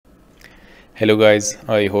Hello guys,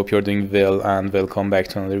 I hope you're doing well and welcome back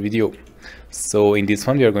to another video. So in this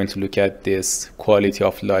one we are going to look at this quality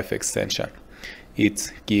of life extension.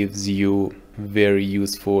 It gives you very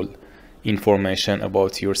useful information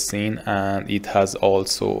about your scene, and it has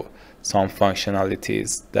also some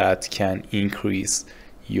functionalities that can increase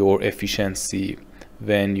your efficiency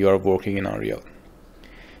when you are working in Unreal.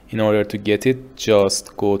 In order to get it,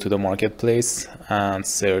 just go to the marketplace and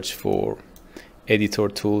search for editor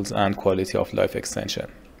tools and quality of life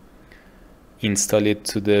extension. Install it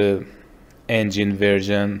to the engine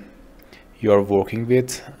version you are working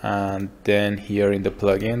with, and then here in the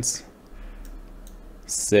plugins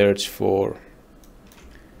search for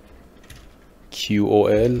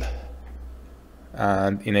QOL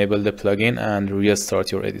and enable the plugin and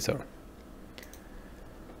restart your editor.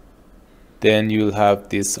 Then you'll have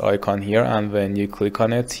this icon here, and when you click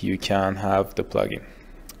on it you can have the plugin.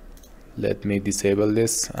 Let me disable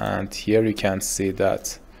this, and here you can see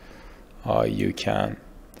that you can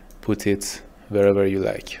put it wherever you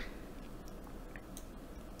like.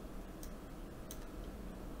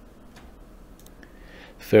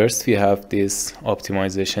 First we have this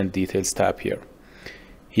optimization details tab here.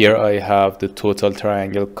 Here I have the total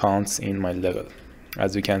triangle counts in my level.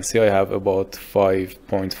 As you can see, I have about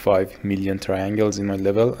 5.5 million triangles in my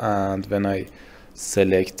level, and when I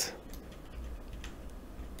select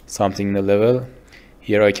something in the level,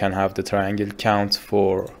 here I can have the triangle count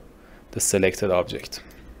for the selected object.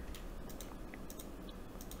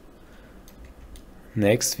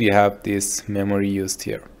 Next we have this memory used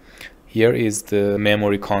here. Here is the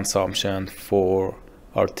memory consumption for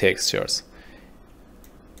our textures.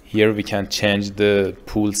 Here we can change the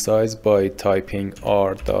pool size by typing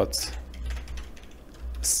r.streaming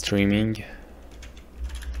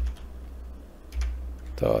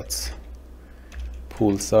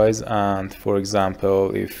pool size, and for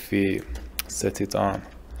example if we set it on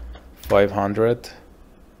 500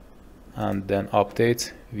 and then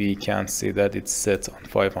update, we can see that it's set on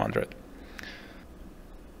 500.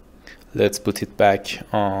 Let's put it back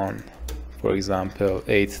on, for example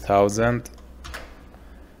 8000,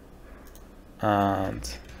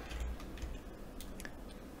 and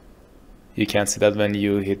you can see that when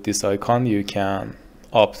you hit this icon you can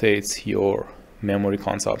update your memory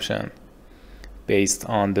consumption based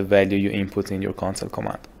on the value you input in your console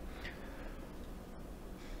command.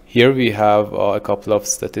 Here we have a couple of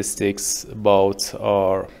statistics about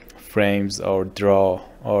our frames, our draw,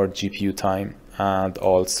 our GPU time, and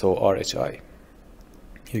also RHI.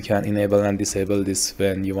 You can enable and disable this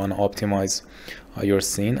when you want to optimize your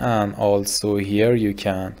scene, and also here you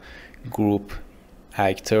can group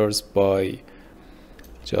actors by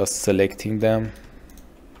just selecting them,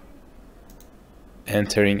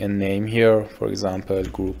 entering a name here, for example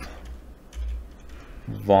group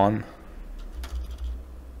 1,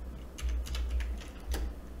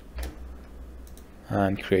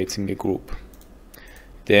 and creating a group.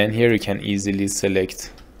 Then here you can easily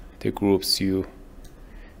select the groups you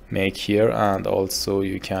make here, and also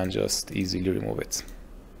you can just easily remove it.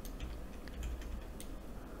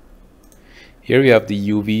 Here we have the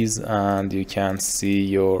UVs, and you can see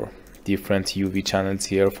your different UV channels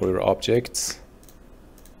here for your objects.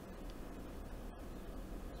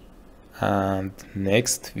 And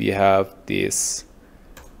next we have this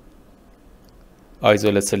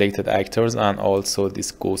isolate selected actors and also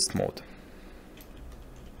this ghost mode.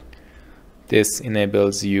 This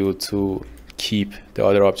enables you to keep the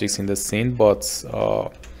other objects in the scene, but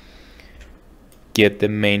get the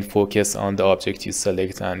main focus on the object you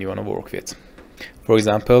select and you want to work with. For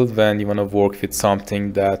example, when you want to work with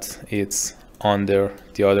something that is under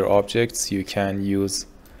the other objects, you can use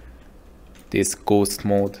this ghost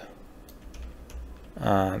mode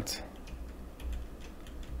and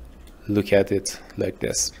look at it like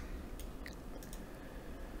this.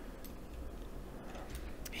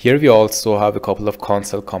 Here we also have a couple of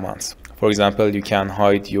console commands. For example, you can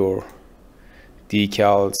hide your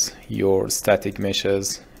decals, your static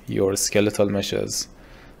meshes, your skeletal meshes,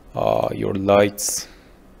 your lights,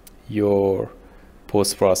 your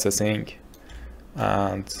post-processing,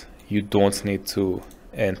 and you don't need to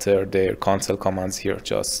enter their console commands here.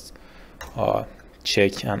 Just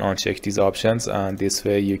check and uncheck these options, and this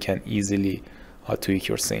way you can easily tweak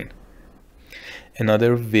your scene.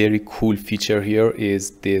 Another very cool feature here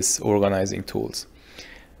is this organizing tools.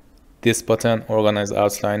 This button, Organize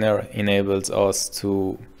Outliner, enables us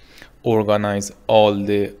to organize all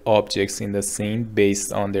the objects in the scene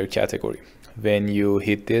based on their category. When you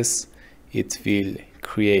hit this, it will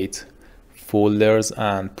create folders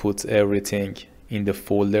and put everything in the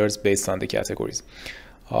folders based on the categories.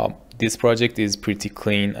 This project is pretty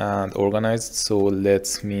clean and organized, so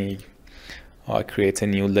let me create a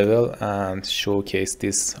new level and showcase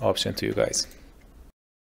this option to you guys.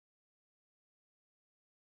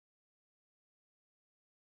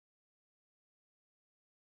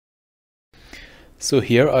 So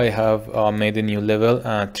here I have made a new level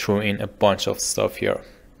and threw in a bunch of stuff here.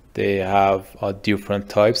 They have different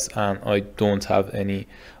types, and I don't have any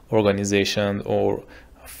organization or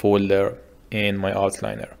folder in my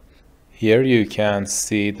outliner. Here you can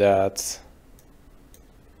see that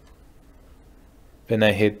when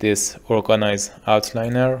I hit this organize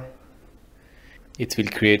outliner, it will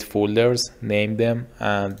create folders, name them,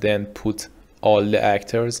 and then put all the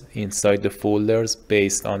actors inside the folders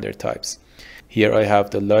based on their types. Here I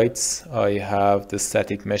have the lights, I have the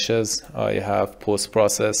static meshes, I have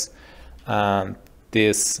post-process, and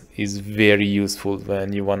this is very useful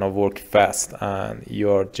when you want to work fast and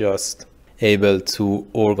you're just able to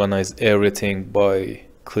organize everything by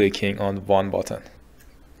clicking on one button.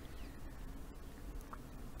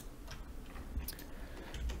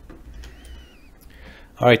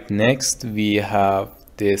 Alright, next we have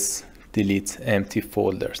this delete empty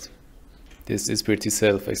folders. This is pretty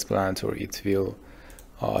self-explanatory. It will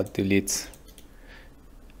delete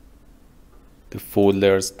the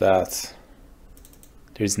folders that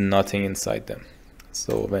there's nothing inside them.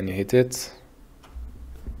 So when you hit it,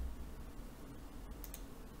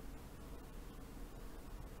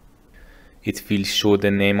 it will show the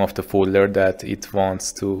name of the folder that it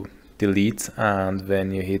wants to delete, and when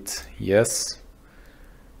you hit yes,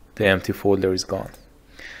 the empty folder is gone.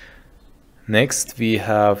 Next we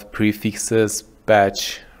have prefixes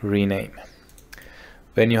batch rename.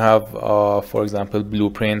 When you have for example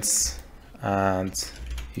blueprints and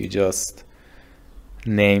you just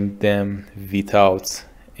name them without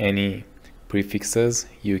any prefixes,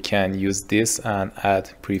 you can use this and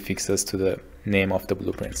add prefixes to the name of the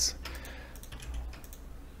blueprints.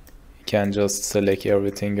 You can just select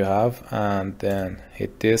everything you have and then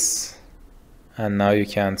hit this, and now you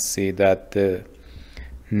can see that the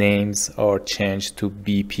names are changed to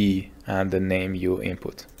BP and the name you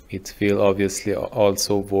input. It will obviously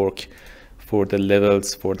also work for the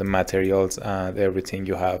levels, for the materials, and everything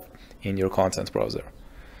you have in your content browser.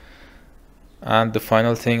 And the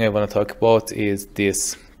final thing I want to talk about is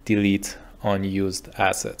this delete unused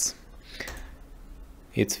assets.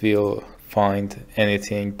 It will find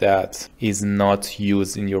anything that is not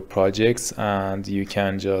used in your projects, and you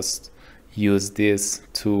can just use this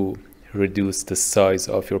to reduce the size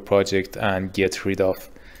of your project and get rid of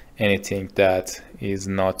anything that is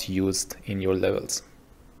not used in your levels.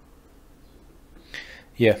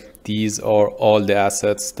 Yeah, these are all the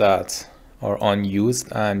assets that are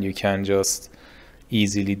unused, and you can just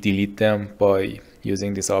easily delete them by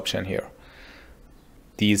using this option here.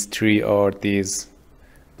 These three are these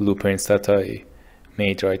blueprints that I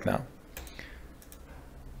made right now.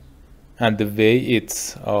 And the way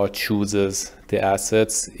it chooses the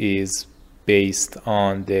assets is based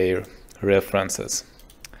on their references.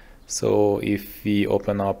 So if we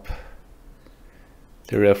open up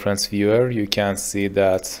the reference viewer, you can see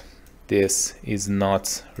that this is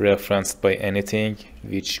not referenced by anything,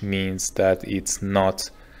 which means that it's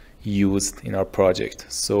not used in our project,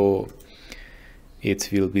 so it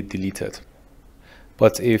will be deleted.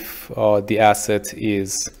 But if the asset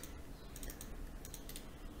is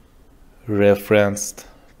referenced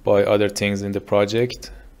by other things in the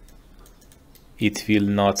project, it will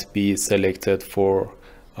not be selected for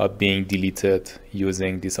being deleted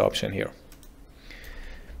using this option here.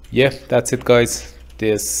 Yeah, that's it guys.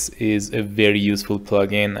 This is a very useful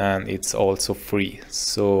plugin and it's also free,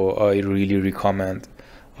 so I really recommend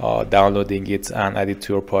downloading it and add it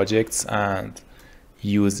to your projects and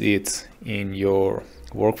use it in your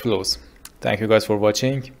workflows. Thank you guys for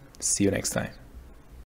watching. See you next time.